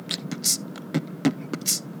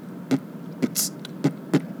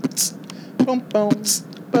Bum bum.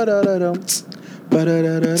 Ba-da-da-dum.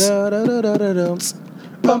 Ba-da-da-da-da-da-da-da-dum.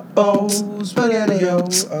 Oh, spaghetti-o.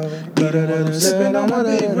 Eating while I'm sipping on my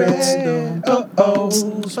big red. Oh,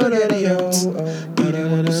 spaghetti-o.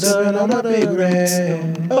 Eating while I'm sipping on my big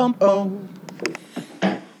red.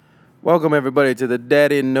 Welcome, everybody, to the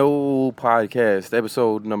Daddy No Podcast,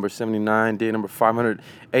 episode number 79, day number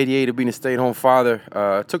 588 of being a stay-at-home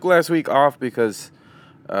father. Took last week off because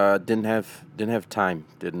didn't have time.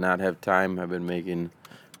 Did not have time. I've been making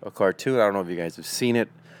a cartoon. I don't know if you guys have seen it.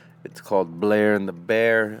 It's called Blair and the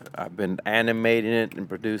Bear. I've been animating it and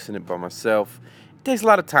producing it by myself. It takes a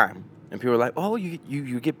lot of time. And people are like, oh,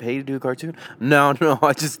 you get paid to do a cartoon? No,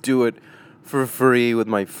 I just do it for free with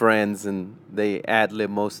my friends, and they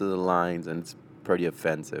ad-lib most of the lines, and it's pretty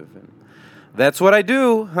offensive. And that's what I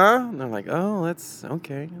do, huh? And they're like, oh, that's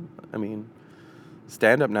okay. I mean,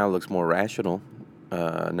 stand-up now looks more rational.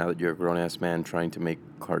 Now that you're a grown-ass man trying to make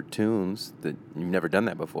cartoons, that you've never done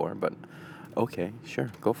that before, but okay,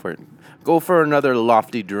 sure, go for it. Go for another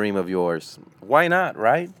lofty dream of yours. Why not,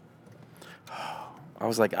 right? I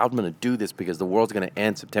was like, I'm going to do this because the world's going to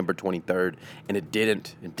end September 23rd, and it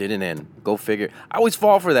didn't. It didn't end. Go figure. I always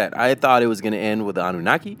fall for that. I thought it was going to end with the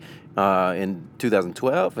Anunnaki in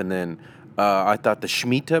 2012, and then I thought the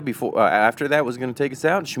Shemitah after that was going to take us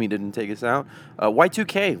out. Shemitah didn't take us out.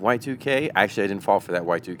 Y2K. Actually, I didn't fall for that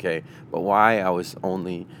Y2K, but why? I was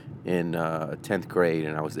only in 10th grade,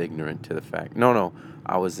 and I was ignorant to the fact. No,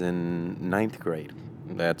 I was in 9th grade.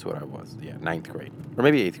 That's what I was. Yeah, 9th grade. Or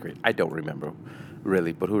maybe 8th grade. I don't remember,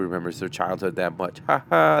 really. But who remembers their childhood that much?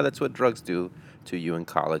 That's what drugs do to you in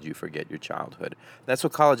college. You forget your childhood. That's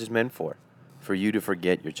what college is meant for you to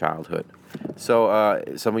forget your childhood. So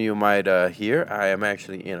some of you might hear I am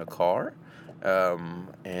actually in a car.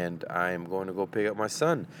 And I'm going to go pick up my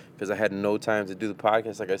son because I had no time to do the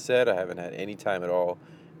podcast. Like I said, I haven't had any time at all.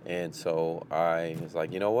 And so I was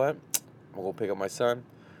like, you know what? I'm going to go pick up my son.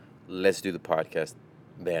 Let's do the podcast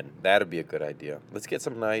then. That'll be a good idea. Let's get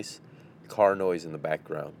some nice car noise in the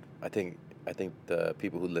background. I think the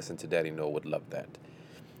people who listen to Daddy No would love that.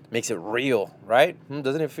 Makes it real, right?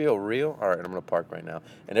 Doesn't it feel real? All right, I'm going to park right now.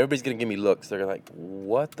 And everybody's going to give me looks. They're like,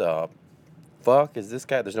 what the fuck is this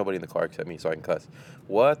guy? There's nobody in the car except me, so I can cuss.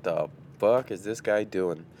 What the fuck is this guy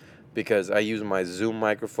doing? Because I use my Zoom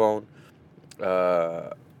microphone,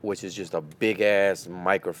 which is just a big-ass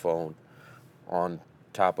microphone on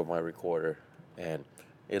top of my recorder, and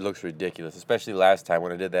it looks ridiculous, especially last time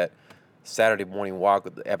when I did that Saturday morning walk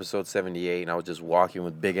with episode 78, and I was just walking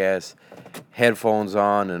with big-ass headphones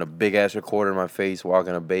on and a big-ass recorder in my face,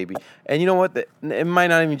 walking a baby. And you know what? It might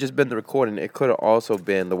not even just been the recording. It could have also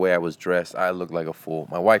been the way I was dressed. I looked like a fool.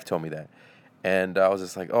 My wife told me that. And I was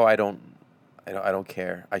just like, oh, I don't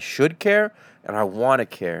care. I should care, and I want to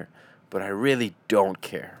care, but I really don't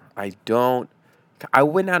care. I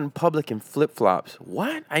went out in public in flip-flops.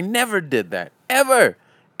 What? I never did that. Ever.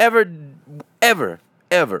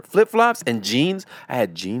 Flip-flops and jeans. I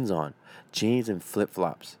had jeans on. Jeans and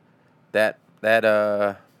flip-flops. That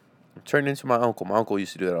turned into my uncle. My uncle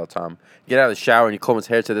used to do that all the time. Get out of the shower and he comb his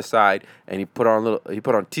hair to the side and he put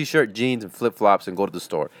on t-shirt, jeans, and flip-flops and go to the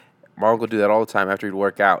store. My uncle do that all the time after he'd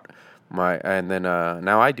work out.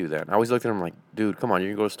 Now I do that. I always looked at him like, dude, come on, you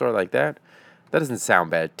can go to the store like that? That doesn't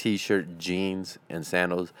sound bad. T-shirt, jeans, and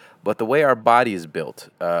sandals. But the way our body is built,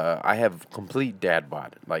 I have complete dad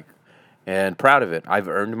bod, and proud of it. I've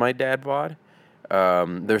earned my dad bod.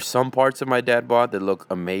 There's some parts of my dad bod that look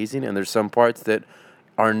amazing, and there's some parts that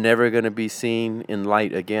are never going to be seen in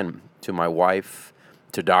light again. To my wife,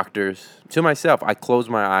 to doctors, to myself. I close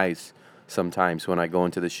my eyes sometimes when I go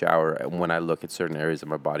into the shower and when I look at certain areas of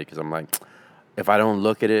my body because I'm like, if I don't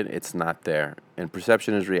look at it, it's not there. And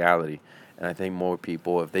perception is reality. And I think more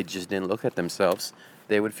people, if they just didn't look at themselves,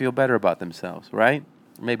 they would feel better about themselves, right?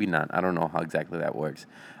 Maybe not. I don't know how exactly that works.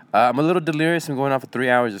 I'm a little delirious. I'm going off of 3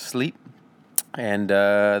 hours of sleep. And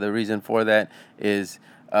the reason for that is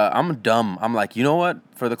I'm dumb. I'm like, you know what?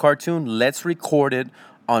 For the cartoon, let's record it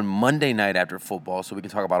on Monday night after football so we can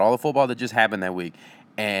talk about all the football that just happened that week.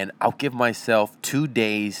 And I'll give myself 2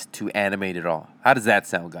 days to animate it all. How does that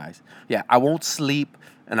sound, guys? Yeah, I won't sleep,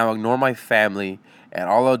 and I'll ignore my family, and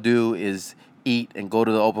all I'll do is eat and go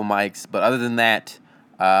to the open mics. But other than that,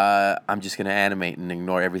 I'm just going to animate and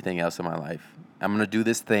ignore everything else in my life. I'm going to do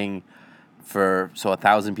this thing so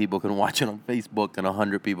 1,000 people can watch it on Facebook and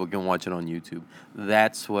 100 people can watch it on YouTube.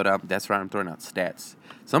 That's why I'm throwing out stats.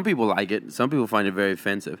 Some people like it. Some people find it very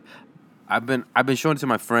offensive. I've been showing it to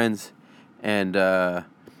my friends, and I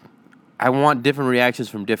want different reactions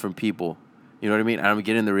from different people. You know what I mean? I'm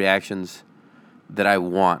getting the reactions that I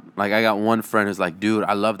want. Like, I got one friend who's like, dude,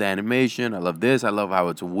 I love the animation. I love this. I love how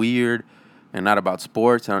it's weird. and not about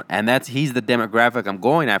sports. And he's the demographic I'm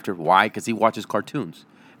going after. Why? Because he watches cartoons.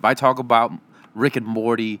 If I talk about Rick and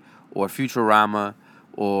Morty or Futurama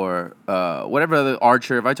or whatever other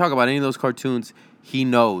Archer, if I talk about any of those cartoons, he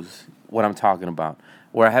knows what I'm talking about.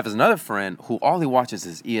 Where I have another friend who all he watches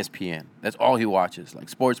is ESPN. That's all he watches, like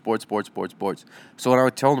sports. So when I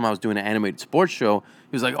told him I was doing an animated sports show,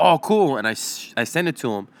 he was like, "Oh, cool," and I sent it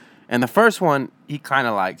to him. And the first one he kind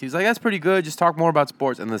of liked. He was like, "That's pretty good. Just talk more about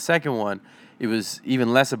sports." And the second one, it was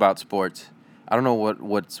even less about sports. I don't know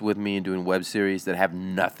what's with me in doing web series that have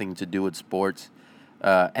nothing to do with sports,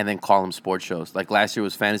 and then call them sports shows. Like last year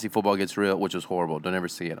was Fantasy Football Gets Real, which was horrible. Don't ever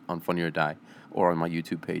see it on Funny or Die or on my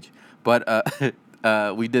YouTube page. But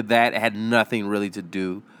we did that. It had nothing really to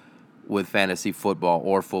do with fantasy football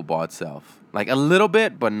or football itself. Like a little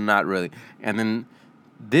bit, but not really. And then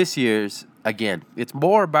this year's, again, it's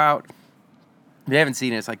more about, if you haven't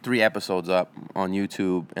seen it, it's like 3 episodes up on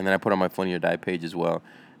YouTube. And then I put on my Funny or Die page as well.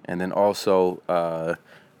 And then also,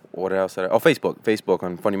 what else? Facebook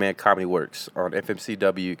on Funny Man Comedy Works. On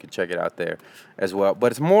FMCW, you can check it out there as well.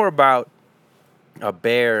 But it's more about a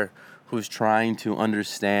bear who's trying to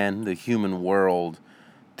understand the human world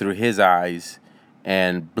through his eyes,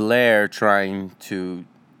 and Blair trying to,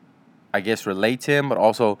 I guess, relate to him, but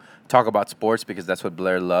also talk about sports because that's what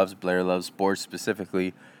Blair loves. Blair loves sports,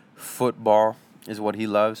 specifically football is what he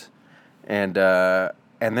loves. And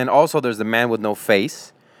then also there's the Man with No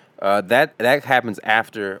Face. That happens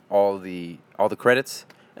after all the credits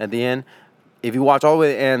at the end. If you watch all the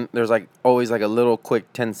way to the end, there's always a little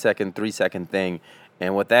quick 10-second, 3-second thing.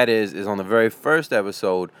 And what that is on the very first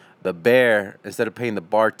episode, the bear, instead of paying the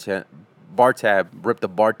bar tab, ripped the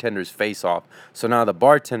bartender's face off. So now the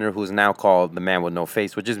bartender, who's now called the Man with No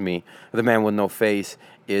Face, which is me, the Man with No Face,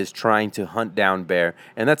 is trying to hunt down Bear.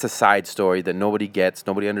 And that's a side story that nobody gets,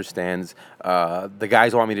 nobody understands. The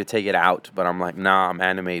guys want me to take it out, but I'm like, nah, I'm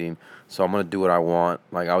animating, so I'm going to do what I want.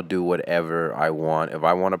 Like, I'll do whatever I want. If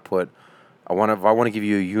I want to give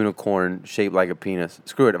you a unicorn shaped like a penis,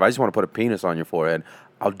 screw it. If I just want to put a penis on your forehead,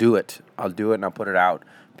 I'll do it. And I'll put it out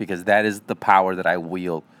because that is the power that I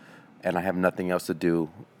wield, and I have nothing else to do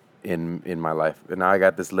in my life. And now I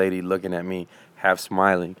got this lady looking at me, half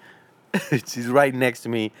smiling. She's right next to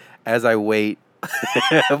me as I wait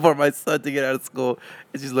for my son to get out of school.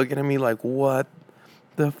 And she's looking at me like, what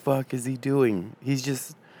the fuck is he doing?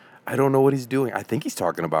 I don't know what he's doing. I think he's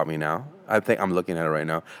talking about me now. I think I'm looking at it right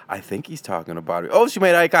now. I think he's talking about me. Oh, she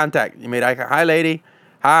made eye contact. You made eye contact. Hi, lady.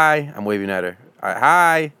 Hi. I'm waving at her.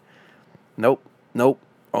 Hi. Nope.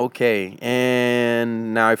 Okay.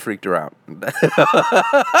 And now I freaked her out.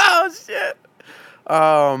 Oh, shit.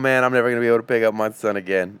 Oh, man. I'm never going to be able to pick up my son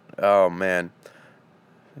again. Oh, man.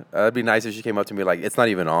 That'd be nice if she came up to me like, it's not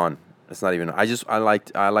even on. I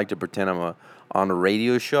like to pretend I'm on a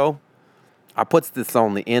radio show. I put this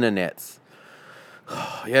on the internets.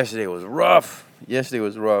 Yesterday was rough.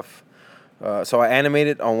 So I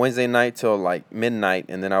animated on Wednesday night till like midnight,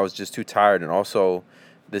 and then I was just too tired. And also,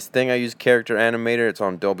 this thing I use, Character Animator, it's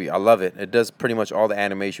on Adobe. I love it. It does pretty much all the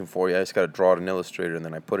animation for you. I just got to draw it in Illustrator, and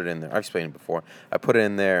then I put it in there. I've explained it before. I put it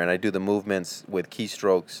in there, and I do the movements with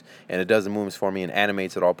keystrokes, and it does the movements for me and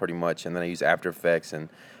animates it all pretty much. And then I use After Effects, and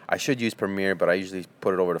I should use Premiere, but I usually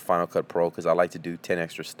put it over to Final Cut Pro because I like to do 10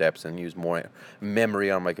 extra steps and use more memory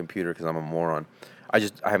on my computer because I'm a moron. I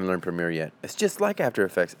haven't learned Premiere yet. It's just like After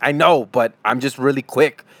Effects. I know, but I'm just really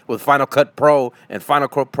quick with Final Cut Pro, and Final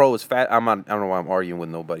Cut Pro is fat. I don't know why I'm arguing with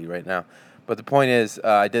nobody right now. But the point is,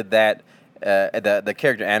 I did that. The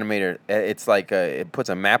Character Animator, it's like it puts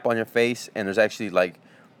a map on your face, and there's actually like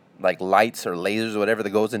lights or lasers or whatever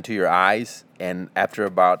that goes into your eyes. And after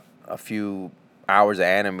about a few hours of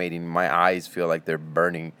animating, my eyes feel like they're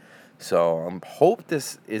burning. So I hope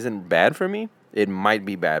this isn't bad for me. It might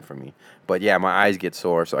be bad for me. But yeah, my eyes get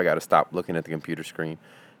sore, so I got to stop looking at the computer screen.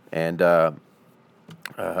 And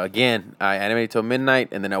again, I animated till midnight,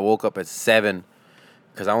 and then I woke up at 7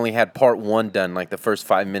 because I only had part 1 done, like the first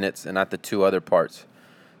 5 minutes, and not the 2 other parts.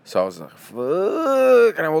 So I was like,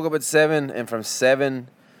 fuck. And I woke up at 7, and from 7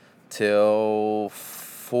 till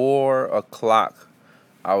 4 o'clock,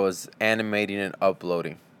 I was animating and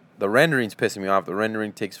uploading. The rendering's pissing me off. The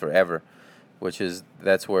rendering takes forever,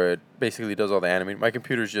 that's where it basically does all the animating. My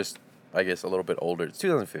computer's just, I guess, a little bit older. It's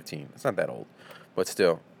 2015. It's not that old, but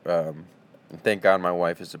still. And thank God my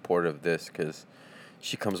wife is supportive of this because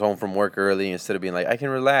she comes home from work early. Instead of being like, I can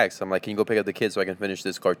relax, I'm like, can you go pick up the kids so I can finish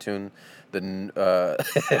this cartoon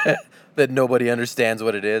that that nobody understands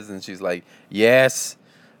what it is? And she's like, yes.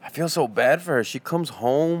 I feel so bad for her. She comes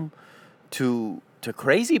home to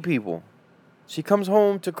crazy people.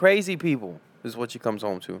 Is what she comes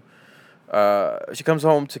home to. She comes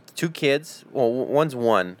home to 2 kids. Well, one's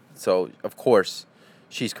one, so of course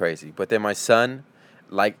she's crazy. But then my son,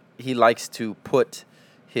 he likes to put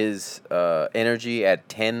his energy at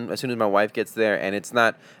 10 as soon as my wife gets there, and it's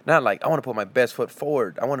not like I want to put my best foot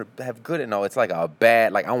forward. I want to have good. No, it's like a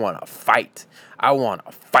bad. Like I want to fight. I want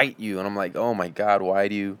to fight you, and I'm like, oh my God, why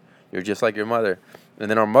do you? You're just like your mother. And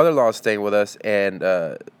then our mother-in-law is staying with us, and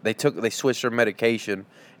they switched her medication,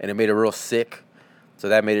 and it made her real sick. So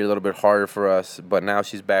that made it a little bit harder for us. But now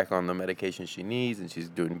she's back on the medication she needs, and she's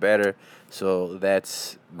doing better. So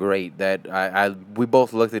that's great. We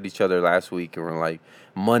both looked at each other last week, and we're like,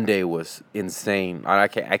 Monday was insane. I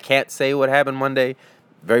can't say what happened Monday,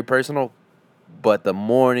 very personal, but the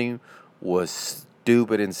morning was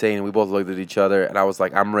stupid insane. And we both looked at each other, and I was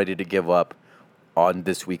like, I'm ready to give up on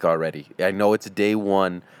this week already. I know it's day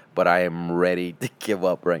one, but I am ready to give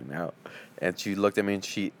up right now. And she looked at me and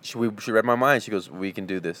she read my mind. She goes, we can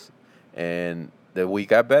do this. And the week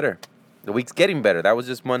got better. The week's getting better. That was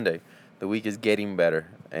just Monday. The week is getting better.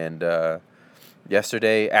 And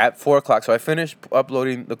yesterday at 4 o'clock, so I finished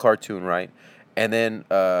uploading the cartoon, right? And then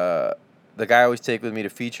the guy I always take with me to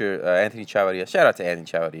feature, Anthony Chavarria. Shout out to Anthony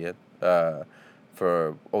Chavarria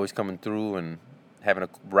for always coming through and having a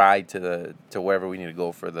ride to wherever we need to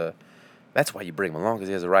go for the... That's why you bring him along, because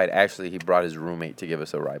he has a ride. Actually, he brought his roommate to give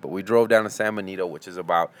us a ride. But we drove down to San Benito, which is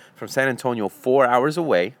about, from San Antonio, 4 hours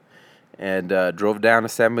away. And drove down to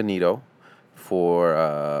San Benito for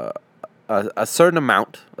a certain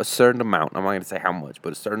amount. I'm not going to say how much,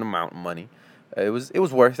 but a certain amount of money. It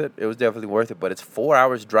was worth it. It was definitely worth it. But it's 4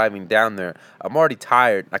 hours driving down there. I'm already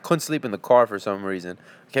tired. I couldn't sleep in the car for some reason.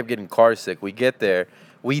 I kept getting car sick. We get there.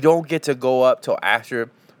 We don't get to go up till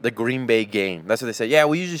after the Green Bay game. That's what they said. Yeah,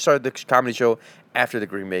 we usually start the comedy show after the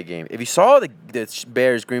Green Bay game. If you saw the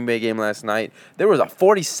Bears Green Bay game last night, there was a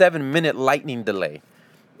 47-minute lightning delay.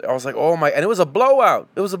 I was like, oh my, and it was a blowout.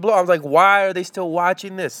 I was like, why are they still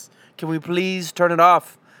watching this? Can we please turn it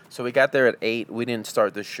off? So we got there at 8. We didn't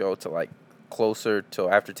start the show till like closer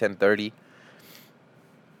till after 10:30.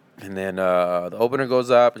 And then the opener goes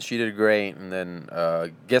up, and she did great. And then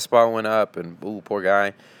guest spot went up, and ooh, poor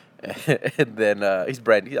guy. And then he's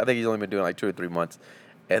brand. I think he's only been doing like 2 or 3 months.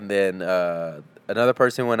 And then another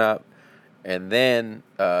person went up, and then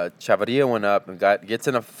Chavarria went up and gets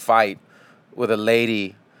in a fight with a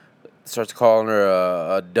lady. Starts calling her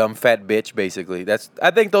a dumb fat bitch. Basically,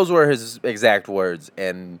 I think those were his exact words.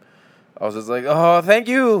 And I was just like, oh, thank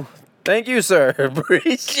you, sir,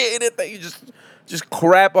 appreciate it. Thank you. Just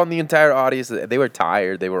crap on the entire audience. They were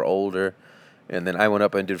tired. They were older. And then I went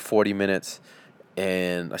up and did 40 minutes.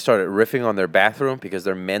 And I started riffing on their bathroom because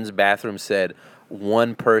their men's bathroom said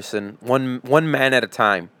one man at a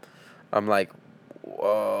time. I'm like,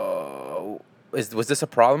 whoa. Was this a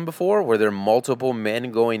problem before? Were there multiple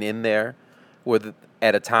men going in there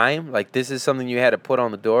at a time? Like, this is something you had to put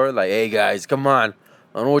on the door? Like, hey, guys, come on.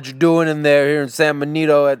 I don't know what you're doing in there here in San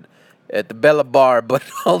Benito at the Bella Bar, but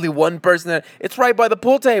only one person there. It's right by the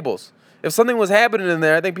pool tables. If something was happening in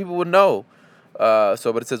there, I think people would know. But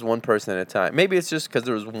it says one person at a time. Maybe it's just because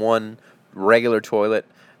there was one regular toilet,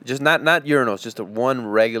 just not urinals, just one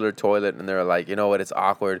regular toilet, and they're like, you know what, it's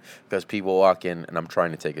awkward because people walk in and I'm trying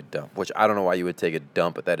to take a dump, which I don't know why you would take a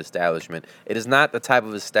dump at that establishment. It is not the type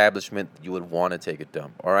of establishment you would want to take a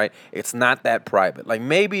dump, all right? It's not that private. Like,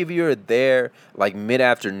 maybe if you were there, like,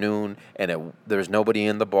 mid-afternoon and there's nobody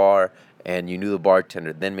in the bar and you knew the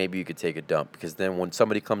bartender, then maybe you could take a dump. Because then when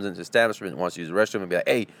somebody comes into the establishment and wants to use the restroom, and be like,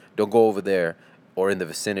 hey, don't go over there or in the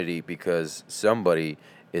vicinity because somebody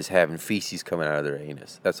is having feces coming out of their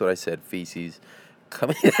anus. That's what I said, feces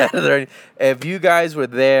coming out of their anus. If you guys were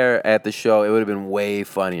there at the show, it would have been way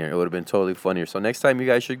funnier. It would have been totally funnier. So next time you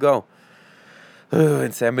guys should go.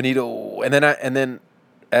 In San Benito. And then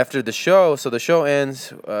after the show, so the show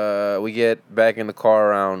ends, we get back in the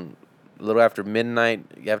car around a little after midnight,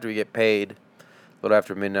 after we get paid. A little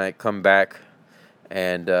after midnight, come back,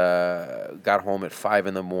 and got home at 5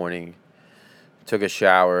 in the morning. Took a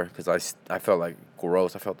shower because I felt like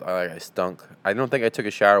gross. I felt like I stunk. I don't think I took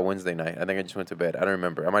a shower Wednesday night. I think I just went to bed. I don't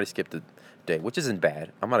remember. I might have skipped a day, which isn't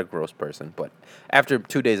bad. I'm not a gross person. But after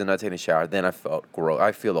 2 days of not taking a shower, then I felt gross.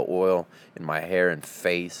 I feel the oil in my hair and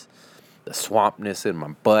face, the swampness in my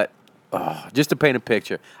butt. Oh, just to paint a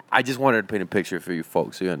picture. I just wanted to paint a picture for you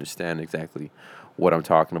folks so you understand exactly what I'm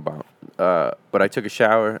talking about. But I took a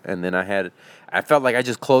shower, and then I felt like I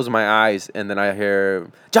just closed my eyes, and then I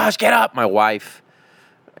hear, Josh, get up, my wife.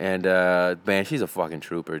 And, man, she's a fucking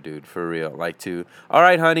trooper, dude, for real. All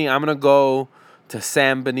right, honey, I'm going to go to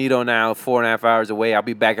San Benito now, 4.5 hours away. I'll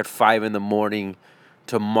be back at 5 in the morning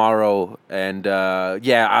tomorrow, and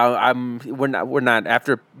we're not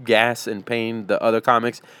after gas and paying the other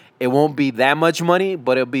comics. It won't be that much money,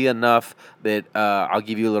 but it'll be enough that I'll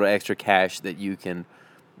give you a little extra cash that you can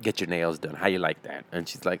get your nails done. How you like that? And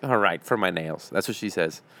she's like, all right, for my nails. That's what she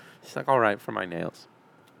says. She's like, all right, for my nails.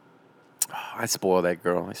 Oh, I spoil that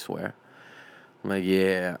girl, I swear. I'm like,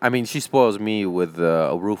 yeah. I mean, she spoils me with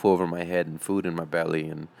a roof over my head and food in my belly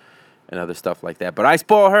and other stuff like that. But I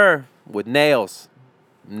spoil her with nails.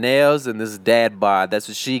 Nails and this dad bod. That's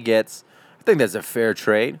what she gets. I think that's a fair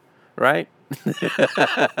trade, right?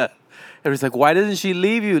 Everybody's like, why doesn't she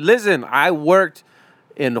leave you? Listen, I worked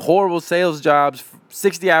in horrible sales jobs,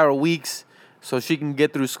 60-hour weeks, so she can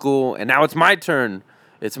get through school, and now it's my turn.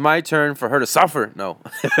 It's my turn for her to suffer. No,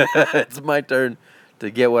 it's my turn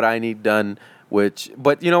to get what I need done.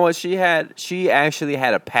 But you know what? She actually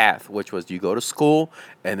had a path, which was you go to school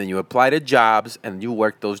and then you apply to jobs and you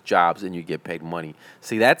work those jobs and you get paid money.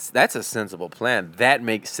 See, that's a sensible plan. That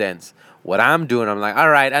makes sense. What I'm doing, I'm like,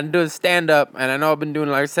 all right, I'm doing stand-up, and I know I've been doing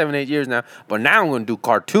it like 7-8 years now, but now I'm going to do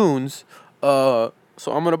cartoons. So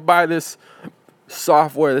I'm going to buy this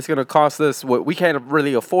software that's going to cost us what we can't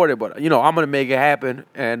really afford it, but, I'm going to make it happen.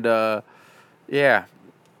 And, yeah.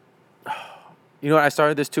 You know what? I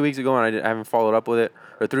started this 2 weeks ago, and I haven't followed up with it.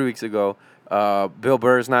 Or 3 weeks ago. Bill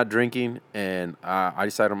Burr's not drinking, and I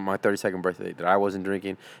decided on my 32nd birthday that I wasn't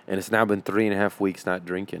drinking, and it's now been 3.5 weeks not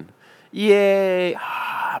drinking. Yay!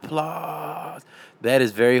 Applause. That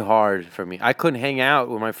is very hard for me. I couldn't hang out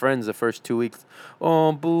with my friends the first 2 weeks.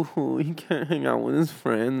 Oh, boo-hoo, he can't hang out with his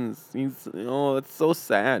friends. It's so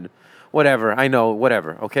sad. Whatever, I know,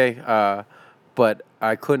 whatever, okay? But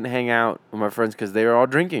I couldn't hang out with my friends because they were all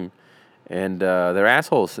drinking. And they're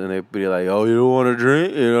assholes. And they'd be like, oh, you don't want a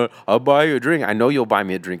drink? I'll buy you a drink. I know you'll buy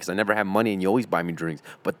me a drink because I never have money and you always buy me drinks.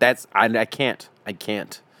 But I can't. I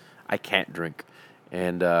can't drink.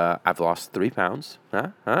 And I've lost 3 pounds.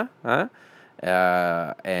 And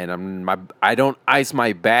I don't ice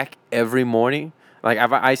my back every morning. Like,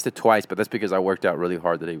 I've iced it twice, but that's because I worked out really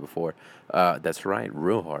hard the day before. That's right,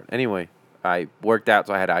 real hard. Anyway, I worked out,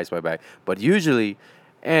 so I had to ice my back. But usually,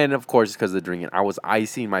 and of course it's because of the drinking, I was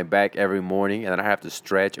icing my back every morning, and then I have to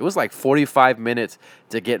stretch. It was like 45 minutes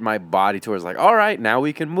to get my body towards like, all right, now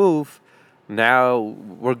we can move. Now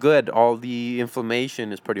we're good. All the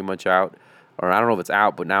inflammation is pretty much out. Or I don't know if it's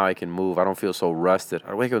out, but now I can move. I don't feel so rusted.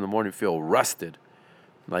 I wake up in the morning and feel rusted.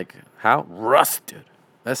 Like, how? Rusted.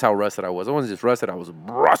 That's how rusted I was. I wasn't just rusted, I was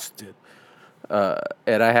rusted.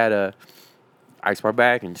 And I had to ice my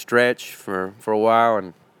back and stretch for a while.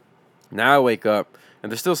 And now I wake up,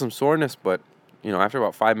 and there's still some soreness, but, after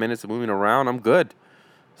about 5 minutes of moving around, I'm good.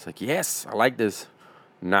 It's like, yes, I like this.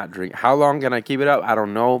 Not drink. How long can I keep it up? I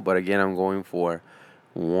don't know, but again, I'm going for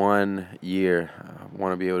 1 year. I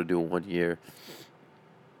want to be able to do 1 year.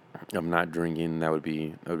 I'm not drinking. That would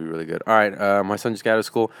be really good. All right, my son just got out of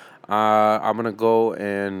school. I'm gonna go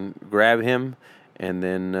and grab him, and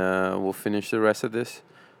then we'll finish the rest of this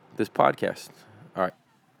podcast. All right.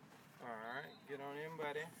 All right, get on in,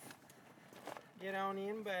 buddy. Get on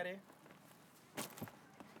in, buddy.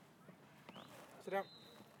 Sit down.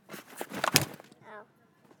 Ow.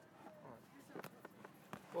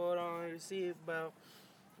 Put on your seatbelt.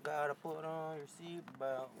 Gotta put on your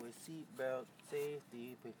seatbelt with seatbelt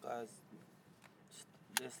safety because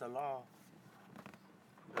it's the law.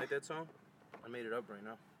 You like that song? I made it up right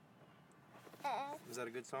now. Is that a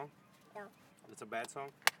good song? No. It's a bad song?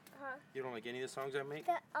 Uh-huh. You don't like any of the songs I make?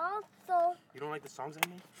 Also. You don't like the songs I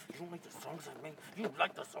make? You don't like the songs I make? You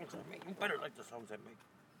like the songs I make? You better like the songs I make.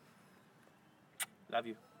 Love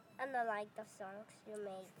you. I don't like the songs you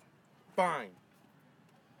made. Fine.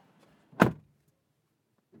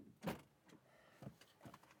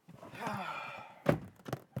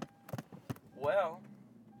 Well,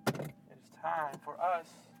 it's time for us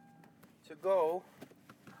to go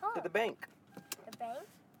to the bank. The bank?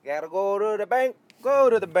 Gotta go to the bank.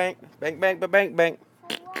 Go to the bank. Bank, bank, bank, bank.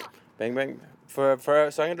 For what? Bank, bank.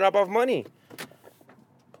 So I can drop off money.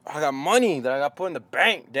 I got money that I got put in the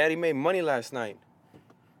bank. Daddy made money last night.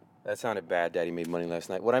 That sounded bad. Daddy made money last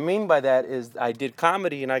night. What I mean by that is I did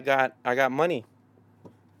comedy and I got money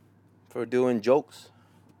for doing jokes.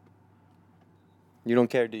 You don't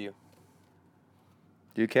care, do you?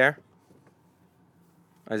 Do you care?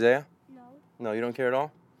 Isaiah? No. No, you don't care at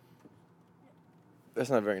all?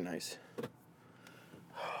 That's not very nice.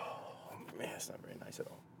 Oh, man, that's not very nice at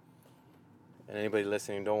all. And anybody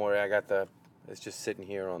listening, don't worry. It's just sitting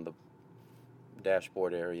here on the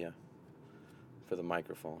dashboard area for the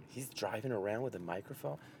microphone. He's driving around with a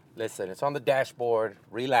microphone? Listen, it's on the dashboard.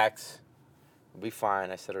 Relax. We'll be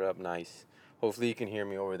fine. I set it up nice. Hopefully you can hear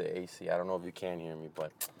me over the AC. I don't know if you can hear me,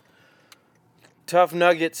 but tough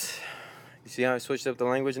nuggets. You see how I switched up the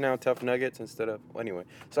language now? Tough nuggets instead of... Well, anyway.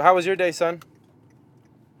 So how was your day, son?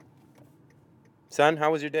 Son,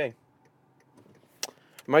 how was your day?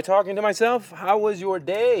 Am I talking to myself? How was your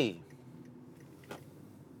day?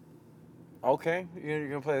 Okay. You're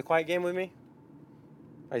going to play the quiet game with me?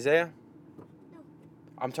 Isaiah? No.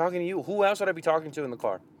 I'm talking to you. Who else would I be talking to in the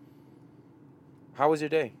car? How was your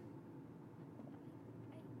day?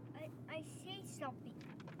 I see something.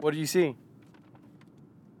 What did you see?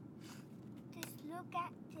 Just look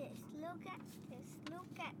at this. Look at this.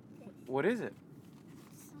 Look at this. What is it?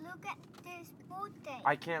 Just look at this birthday.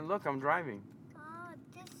 I can't look. I'm driving.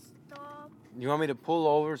 Just stop. You want me to pull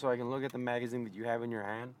over so I can look at the magazine that you have in your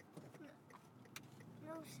hand?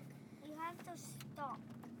 No, you have to stop.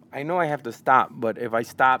 I know I have to stop, but if I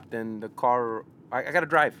stop, then the car... I gotta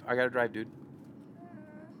drive. I gotta drive, dude.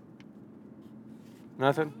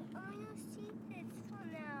 Nothing? I want to see this for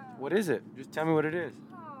now. What is it? Just tell me what it is.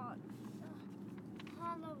 Hello.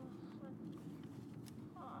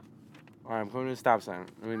 All right, I'm coming to the stop sign.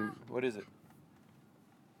 I mean, what is it?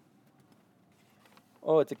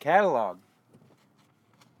 Oh, it's a catalog.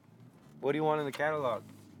 What do you want in the catalog?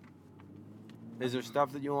 Is there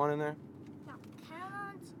stuff that you want in there? No,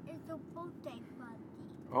 Carol's is a birthday party.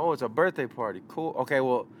 Oh, it's a birthday party. Cool. Okay,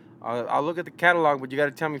 well, I'll look at the catalog, but you got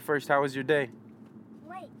to tell me first, how was your day?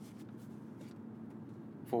 Wait.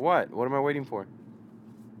 For what? What am I waiting for?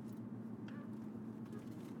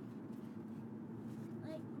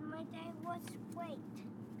 My day was great.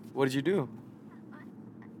 What did you do?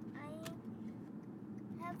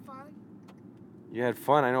 I had fun. You had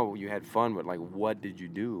fun. I know you had fun, but like, what did you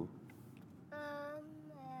do?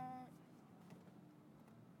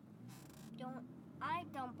 I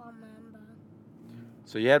don't remember.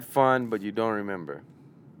 So you had fun, but you don't remember.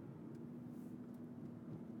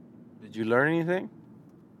 Did you learn anything?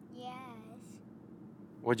 Yes.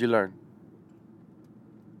 What'd you learn?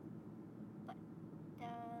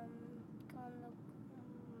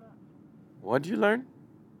 What'd you learn?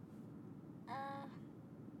 I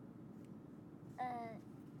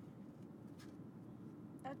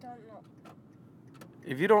don't know.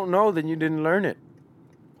 If you don't know, then you didn't learn it.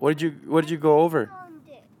 What did you go over? Learned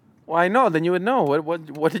it. Well, I know. Then you would know.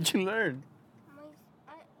 What did you learn?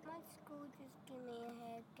 My school just gave me a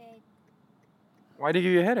headache. Why did it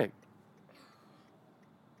give you a headache?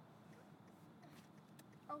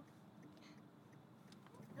 Oh.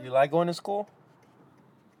 You like going to school?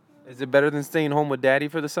 Is it better than staying home with Daddy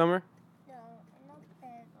for the summer? No, not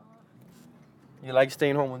better. You like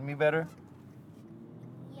staying home with me better?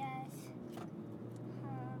 Yes.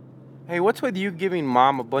 Hey, what's with you giving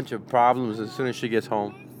Mom a bunch of problems as soon as she gets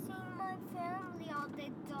home? Missing my family all the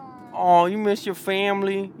time. Oh, you miss your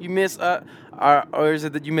family? You miss or is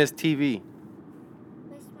it that you miss TV?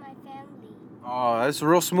 Miss my family. Oh, that's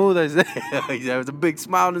real smooth, Isaiah. He has a big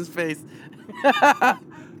smile on his face. I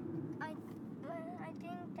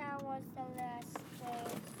think that was the last day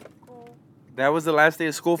of school. That was the last day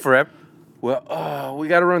of school forever. Well, we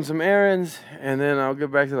got to run some errands, and then I'll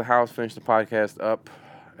get back to the house, finish the podcast up,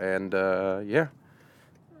 and yeah.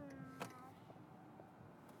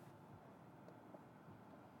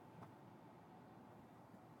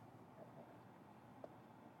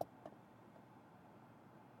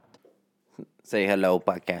 Say hello,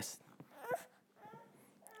 podcast.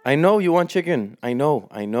 I know you want chicken. I know.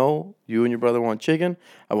 You and your brother want chicken.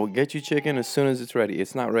 I will get you chicken as soon as it's ready.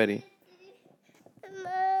 It's not ready.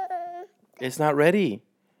 It's not ready.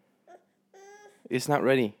 It's not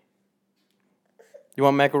ready. You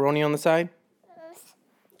want macaroni on the side?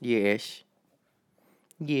 Yes.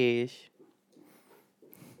 Yes.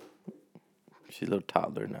 She's a little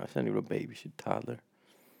toddler now. She's not even a baby. She's a toddler.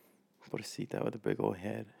 Pobrecita with a big old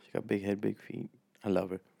head. She got big head, big feet. I love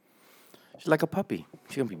her. She's like a puppy.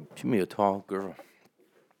 She's gonna be a tall girl.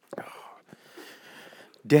 Oh.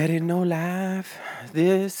 Daddy no life.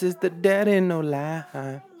 This is the daddy no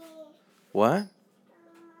life. What?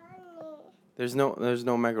 There's no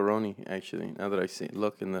macaroni actually. Now that I see,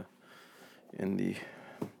 look in the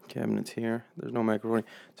cabinets here. There's no macaroni.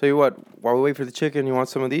 Tell you what. While we wait for the chicken, you want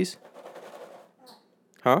some of these?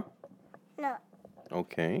 Huh? No.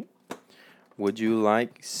 Okay. Would you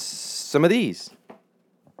like some of these?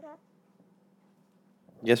 No.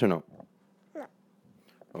 Yes or no? No.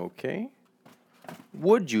 Okay.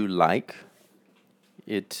 Would you like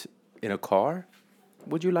it in a car?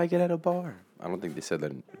 Would you like it at a bar? I don't think they said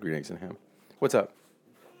that in Green Eggs and Ham. What's up?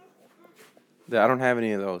 I don't have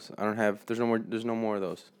any of those. I don't have. There's no more of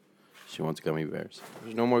those. She wants gummy bears.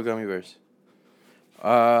 There's no more gummy bears.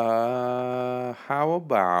 How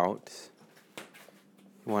about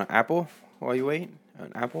You want an apple while you wait?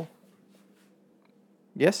 An apple?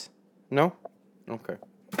 Yes? No? Okay.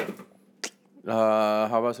 How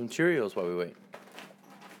about some Cheerios while we wait?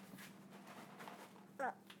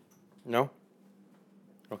 No?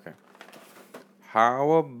 Okay.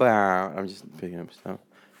 How about... I'm just picking up stuff.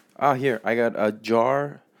 Here. I got a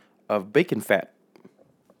jar of bacon fat.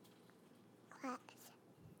 What?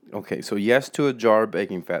 Okay, so yes to a jar of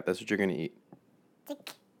bacon fat. That's what you're going to eat.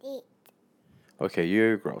 Eat. Okay,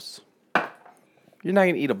 you're gross. You're not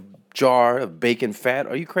going to eat a jar of bacon fat.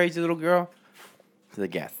 Are you crazy, little girl?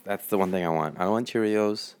 Yes, that's the one thing I want. I don't want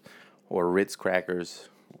Cheerios or Ritz crackers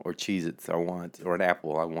or Cheez-Its. Or an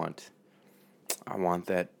apple. I want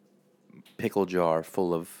that pickle jar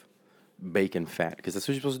full of bacon fat, because that's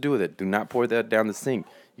what you're supposed to do with it. Do not pour that down the sink.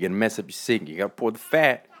 You're going to mess up your sink. You got to pour the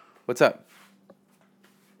fat. What's up?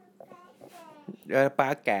 Doing a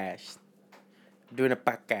podcast.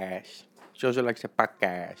 Jojo likes a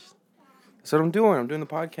podcast. That's what I'm doing. I'm doing the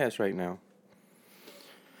podcast right now.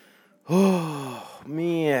 Oh,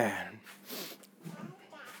 man.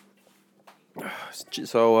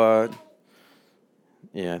 So,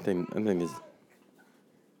 yeah, I think it's...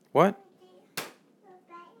 What?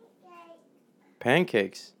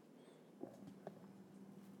 Pancakes?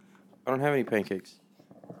 I don't have any pancakes.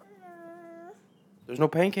 There's no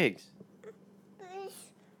pancakes.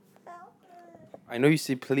 I know you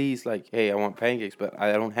say please, like, hey, I want pancakes, but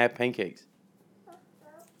I don't have pancakes.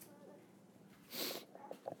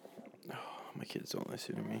 Oh, my kids don't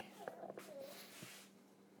listen to me.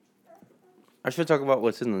 I should talk about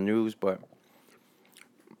what's in the news, but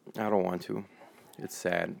I don't want to. It's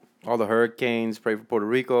sad. All the hurricanes, pray for Puerto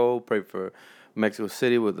Rico, pray for Mexico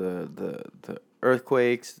City with the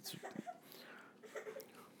earthquakes. It's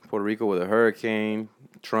Puerto Rico with a hurricane,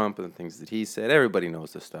 Trump and the things that he said. Everybody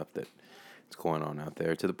knows the stuff that's going on out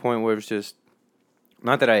there, to the point where it's just,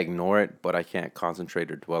 not that I ignore it, but I can't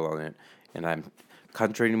concentrate or dwell on it, and I'm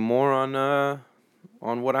concentrating more on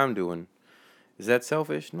what I'm doing. Is that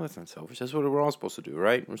selfish? No, it's not selfish. That's what we're all supposed to do,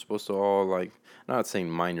 right? We're supposed to all, like, not saying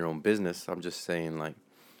mind your own business. I'm just saying, like,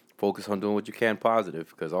 focus on doing what you can positive,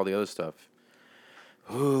 because all the other stuff.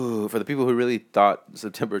 Ooh, for the people who really thought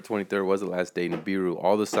September 23rd was the last day in Nibiru,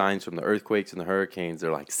 all the signs from the earthquakes and the hurricanes,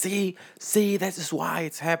 they're like, see, this is why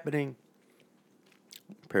it's happening.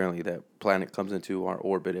 Apparently that planet comes into our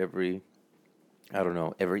orbit every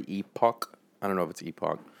epoch. I don't know if it's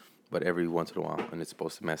epoch, but every once in a while, and it's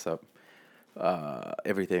supposed to mess up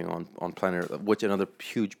everything on planet Earth, which another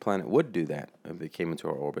huge planet would do that if it came into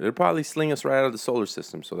our orbit. It'd probably sling us right out of the solar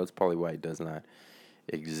system, so that's probably why it does not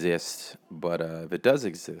exist. But if it does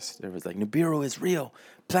exist, everyone's like, Nibiru is real,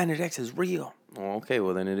 Planet X is real. Oh, okay,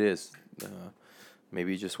 well then it is.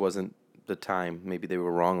 Maybe it just wasn't the time. Maybe they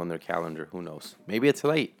were wrong on their calendar. Who knows? Maybe it's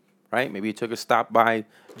late, right? Maybe it took a stop by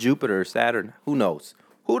Jupiter or Saturn. Who knows?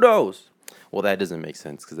 Well, that doesn't make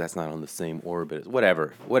sense, because that's not on the same orbit.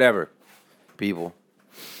 Whatever, people.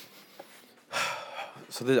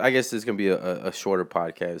 So I guess this is going to be a shorter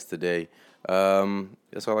podcast today.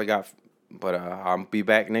 That's all I got. But I'll be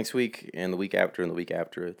back next week and the week after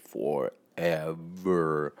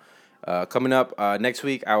forever. Coming up next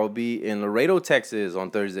week, I will be in Laredo, Texas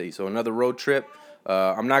on Thursday. So another road trip.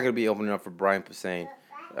 I'm not going to be opening up for Brian Posehn.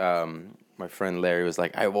 My friend Larry was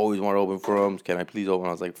like, I've always wanted to open for him. Can I please open?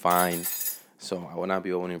 I was like, fine. So I will not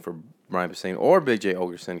be opening for Brian Posehn or Big J.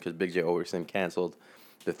 Ogerson, because Big J. Ogerson canceled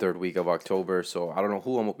the third week of October. So I don't know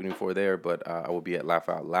who I'm opening for there, but I will be at Laugh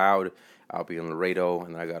Out Loud. I'll be in Laredo,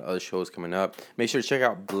 and I got other shows coming up. Make sure to check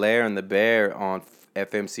out Blair and the Bear on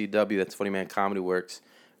FMCW. That's Funny Man Comedy Works.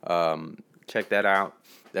 Check that out.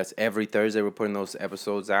 That's every Thursday. We're putting those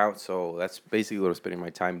episodes out. So that's basically what I'm spending my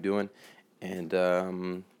time doing.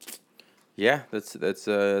 And yeah, let's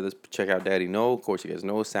check out Daddy No. Of course, you guys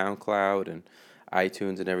know SoundCloud and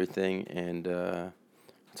iTunes and everything. And I'll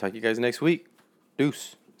talk to you guys next week.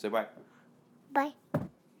 Deuce. Say bye. Bye.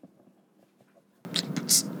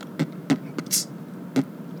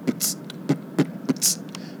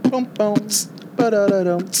 Boom, boom,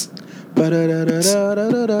 ba-da-da-dum,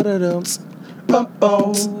 ba-da-da-da-da-da-da-da-dum.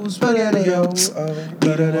 Oh, spaghetti-o,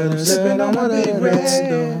 sipping on my big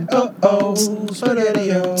red. Oh,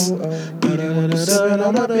 spaghetti-o, sipping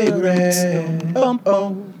on my big red.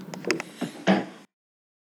 Oh.